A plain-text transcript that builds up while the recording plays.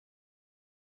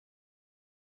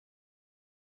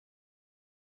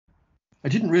I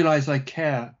didn't realise I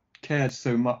cared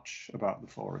so much about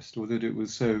the forest, or that it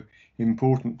was so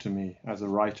important to me as a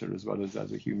writer as well as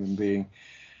a human being,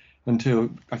 until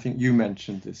I think you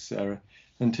mentioned this, Sarah,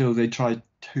 until they tried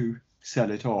to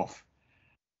sell it off.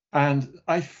 And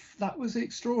that was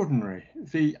extraordinary,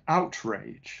 the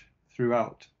outrage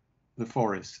throughout the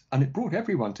forest. And it brought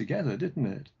everyone together, didn't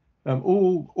it?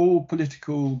 All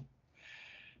political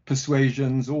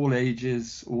persuasions, all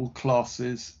ages, all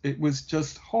classes. It was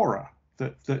just horror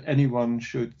that anyone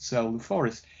should sell the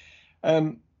forest.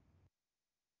 Um,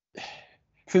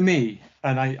 for me,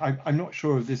 and I'm not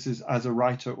sure if this is as a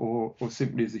writer or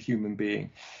simply as a human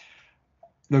being,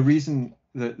 the reason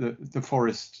that the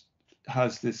forest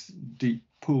has this deep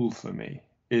pull for me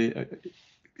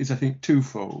is I think,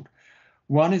 twofold.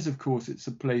 One is, of course, it's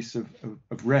a place of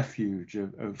refuge,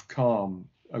 of calm,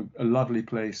 a lovely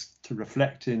place to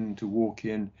reflect in, to walk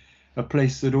in, a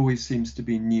place that always seems to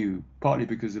be new, partly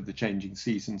because of the changing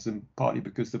seasons and partly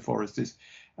because the forest is,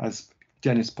 as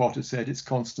Dennis Potter said, it's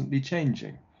constantly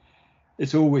changing.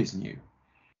 It's always new.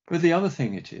 But the other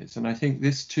thing it is, and I think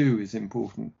this too is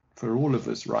important for all of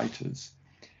us writers,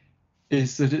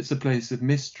 is that it's a place of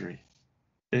mystery.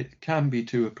 It can be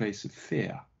too a place of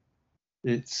fear.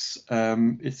 It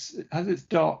has its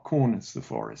dark corners, the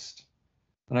forest,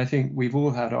 and I think we've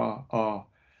all had our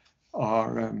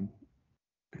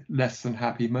less than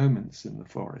happy moments in the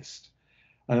forest.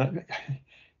 And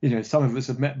some of us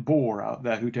have met boar out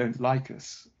there who don't like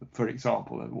us, for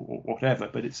example, or whatever.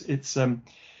 But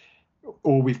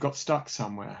or we've got stuck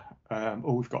somewhere,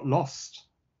 or we've got lost.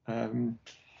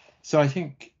 So I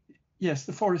think, yes,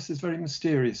 the forest is very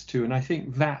mysterious too, and I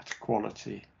think that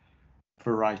quality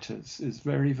for writers is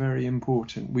very, very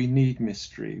important. We need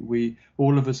mystery.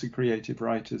 All of us are creative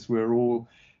writers. We're all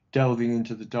delving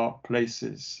into the dark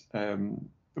places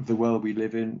of the world we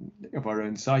live in, of our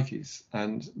own psyches,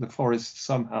 and the forest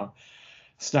somehow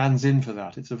stands in for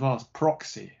that. It's a vast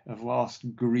proxy, a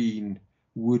vast green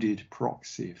wooded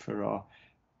proxy for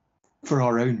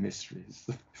our own mysteries,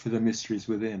 for the mysteries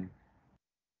within.